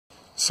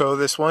So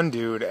this one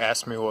dude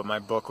asked me what my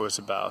book was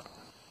about.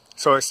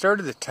 So I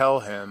started to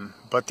tell him,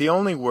 but the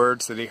only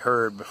words that he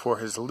heard before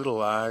his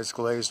little eyes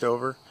glazed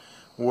over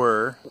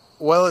were,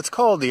 well, it's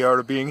called The Art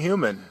of Being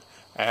Human.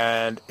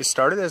 And it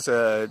started as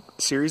a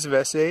series of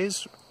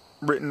essays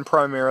written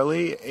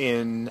primarily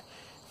in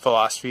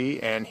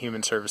philosophy and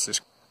human services.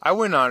 I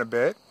went on a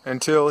bit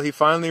until he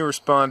finally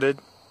responded,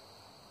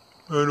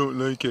 I don't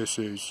like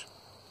essays.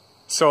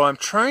 So I'm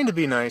trying to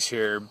be nice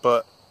here,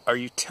 but are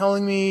you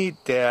telling me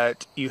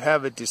that you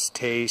have a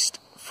distaste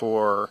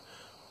for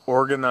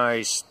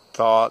organized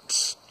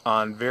thoughts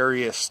on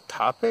various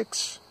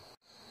topics?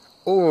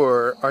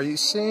 Or are you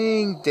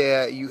saying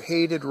that you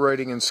hated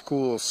writing in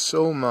school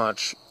so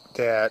much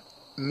that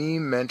me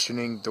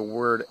mentioning the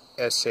word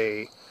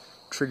essay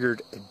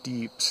triggered a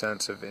deep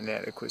sense of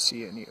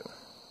inadequacy in you?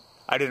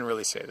 I didn't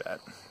really say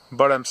that,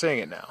 but I'm saying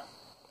it now.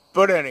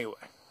 But anyway,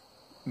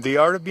 The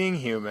Art of Being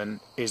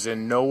Human is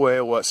in no way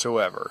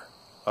whatsoever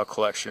a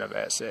collection of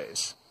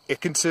essays.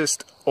 It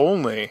consists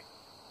only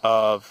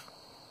of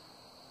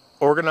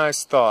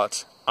organized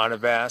thoughts on a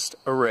vast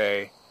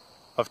array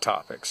of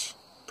topics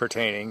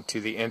pertaining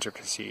to the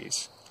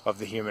intricacies of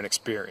the human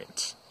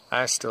experience.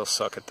 I still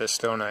suck at this,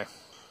 don't I?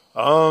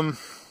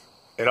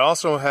 It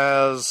also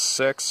has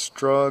sex,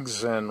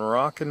 drugs, and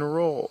rock and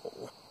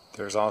roll.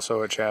 There's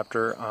also a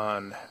chapter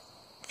on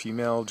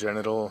female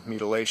genital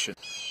mutilation.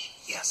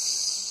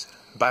 Yes!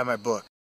 Buy my book.